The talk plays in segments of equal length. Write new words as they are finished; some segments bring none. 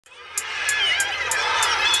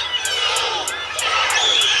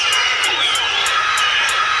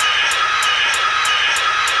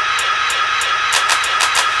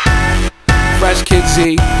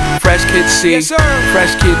Z, Fresh Kid C, yes, sir.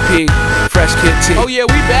 Fresh Kid P, Fresh Kid T. Oh yeah,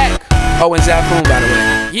 we back. Oh, and Zafoon, by the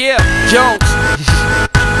way. Yeah, Jones.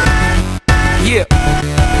 Yeah.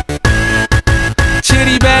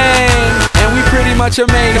 Ch.9, and we pretty much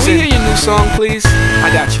amazing. Can we hear your new song, please? I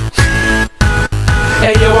got you.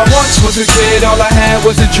 Hey yo, I once was a kid, all I had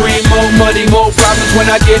was a dream. More money, more problems, when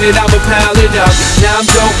I get it, I'ma pile it up. Now I'm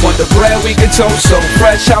dope, want the bread we can toast. So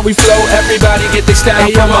fresh how we flow, everybody get their style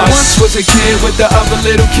Hey, from yo, us. I once was a kid with the other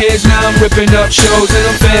little kids. Now I'm ripping up shows and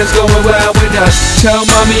them fans going wild with us. Tell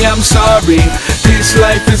mommy I'm sorry, this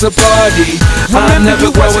life is a party. I'm never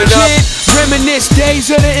growing up. Reminisce days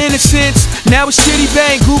of the innocence. Now it's Ch.9,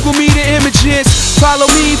 Google me the images. Follow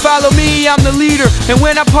me, I'm the leader. And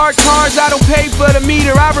when I park cars, I don't pay for the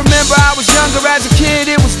meter. I remember I was younger as a kid,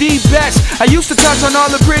 it was the best. I used to touch on all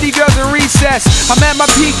the pretty girls in recess. I'm at my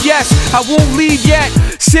peak, yes, I won't leave yet.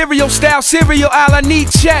 Cereal style, cereal aisle, I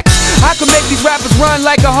need checks. I can make these rappers run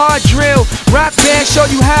like a hard drill. Rock band, show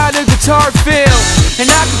you how the guitar feel. And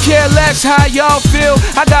I could care less how y'all feel.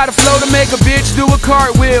 I got a flow to make a bitch do a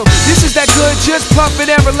cartwheel. This is that good, just puff it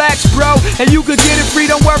and relax, bro. And you could get it free,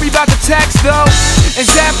 don't worry about the tax, though. And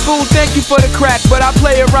Zafoon, thank you for the crack, but I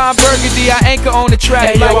play around Burgundy, I anchor on the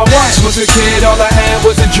track. Hey yo, I once was a kid, all I had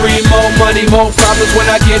was a dream. More money, more problems, when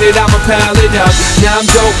I get it, I'ma pile it up. Now I'm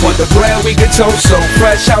dope, want the bread we can toast. So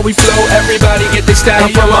fresh how we flow, everybody get their style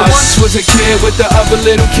from us. I once was a kid with the other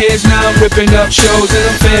little kids. Now I'm ripping up shows and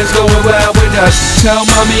them fans going wild with us. Tell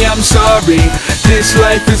mommy I'm sorry, this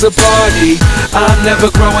life is a party. I'm never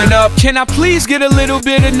growing up. Can I please get a little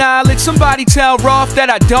bit of knowledge? Somebody tell Rolf that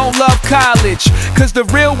I don't love college, cause the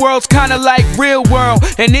real world's kinda like real world,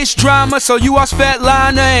 and it's drama. So you are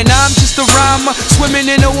Svetlana and I'm just a rhymer, swimming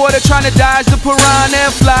in the water trying to dodge the piranha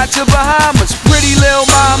and fly to Bahamas. Pretty little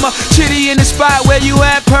mama, chitty in the spot where you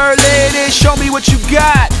at, per lady, show me what you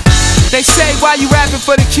got. They say, why you rapping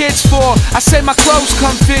for the kids for? I say my clothes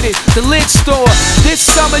come fitted, the lid store. This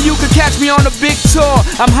summer you could catch me on a big tour.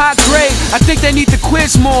 I'm high grade, I think they need to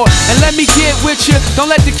quiz more. And let me get with you,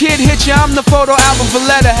 don't let the kid hit you. I'm the photo album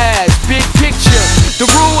Valletta has, big picture.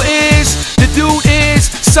 The rule is, the dude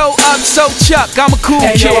is so up, so Chuck, I'm a cool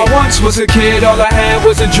kid. Yo, I once was a kid, all I had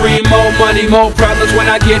was a dream. More money, more problems,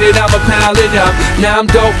 when I get it, I'ma pile it up. Now I'm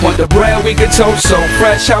dope, want the bread we can toast. So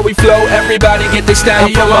fresh how we flow, everybody get their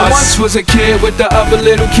style from us. I once was a kid with the other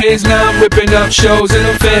little kids. Now I'm ripping up shows and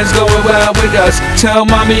them fans going wild with us. Tell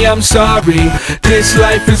mommy I'm sorry, this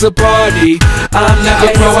life is a party. I'm never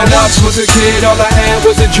growing up. I once was a kid, all I had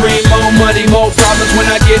was a dream. More money, more problems, when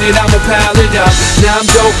I get it, I'ma pile it up. Now I'm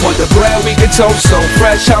dope, want the bread we can toast. So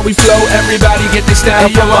fresh how we flow, everybody get their style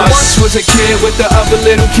from us. I once was a kid with the other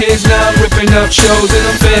little kids. Now I'm ripping up shows and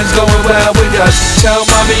them fans going wild with us. Tell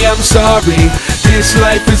mommy I'm sorry, this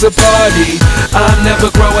life is a party. I'm never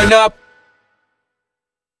growing up.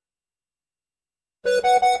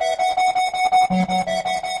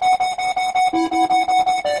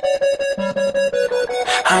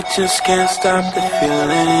 I just can't stop the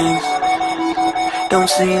feelings, don't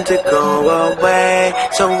seem to go away.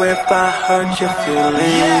 So if I hurt your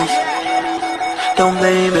feelings, don't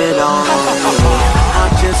blame it on me. I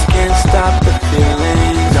just can't stop the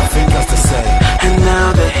feelings, nothing else to say, and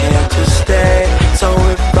now they're here to stay. So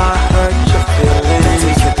if I hurt your feelings, don't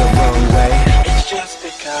take it the wrong way. it's just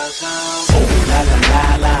because I'm oh la la la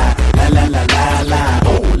la la la la la,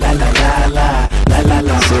 oh la la la la la la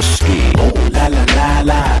la, Frisky, oh la la la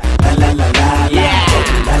la la la la la, yeah, oh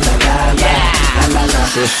la la la la la la la.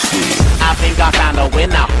 Frisky. I think I found a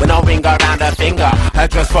winner with no ring around her finger. Her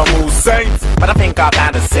dress from all saints, but I think I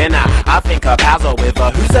found a sinner. I think her pals are with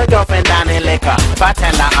her. Who's her girlfriend down in liquor? If I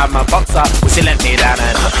tell her I'm a boxer, will she let me down?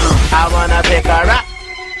 And I wanna pick her up,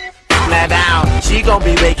 her down. She gon'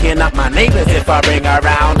 be waking up my neighbors if I bring her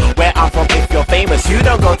round. Where I'm from, if you're famous, you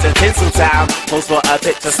don't go to Tinseltown. Post for a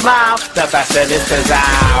picture, smile, the fashionista is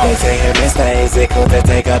out. They say, hey, Mr. Is it cool to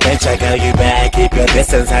take a picture? Girl, you better keep your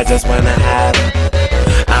distance, I just wanna have.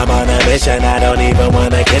 I'm on a mission, I don't even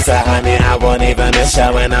wanna kiss her, honey. I won't even miss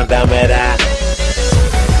her when I'm done with that.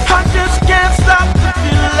 I just can't stop the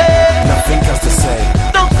feeling, Nothing else to say,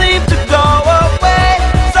 don't seem to go away.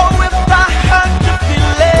 So if I hurt your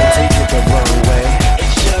feeling, don't take it the wrong way.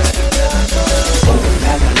 it's just because of oh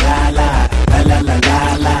la la la la la la la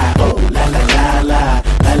la, oh la la la la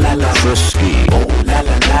la la la, Frisky, oh la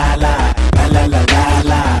la la la la la la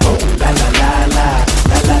la, oh la la la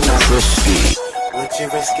la la la. Frisky. Would you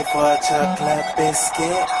risk it for a chocolate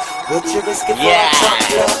biscuit? Would you risk it for a Yeah,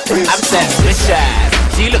 chocolate biscuit? I'm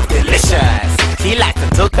suspicious. She looks delicious. She likes to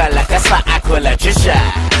talk her like that's why I call her Trisha.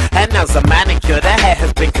 Her nails are manicured, her hair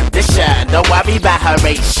has been conditioned. Don't worry about her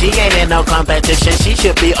race, she ain't in no competition. She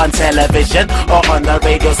should be on television or on the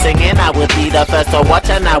radio singing. I would be the first to watch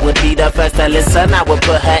and I would be the first to listen. I would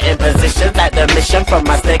put her in position like the mission from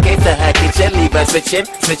my staircase to her kitchen. Leave her switching,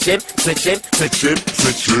 switching, switching, switching,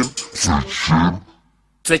 switching, switching.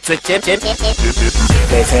 Switch, switch, switch, switch.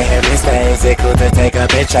 They say hey mister, is it cool to take a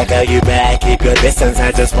picture? Girl, you better keep your distance,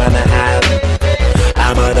 I just wanna have.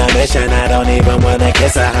 I'm on a mission, I don't even wanna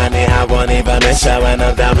kiss her, honey. I won't even miss her when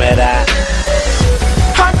I'm done with her.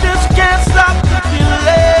 I just can't stop the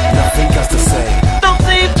feeling. Nothing else to say. Don't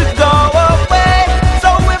seem to go away. So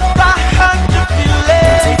if I hurt your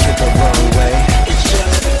feeling, Take it the wrong way. it's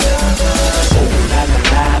just Oh la la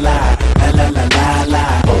la la, la la la la,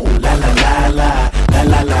 oh la la la la, la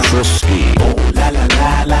la la. Frisky. Oh la la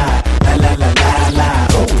la la, la la la la la,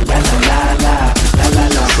 oh la la la la, la la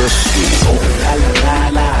la. Frisky. Oh la la la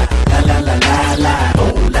la, la la la la la,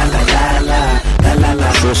 oh la la la la, la la la.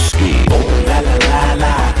 Frisky. Oh la la la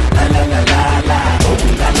la, la la la la la, oh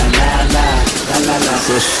la la la la, la la la.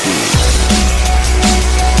 Frisky.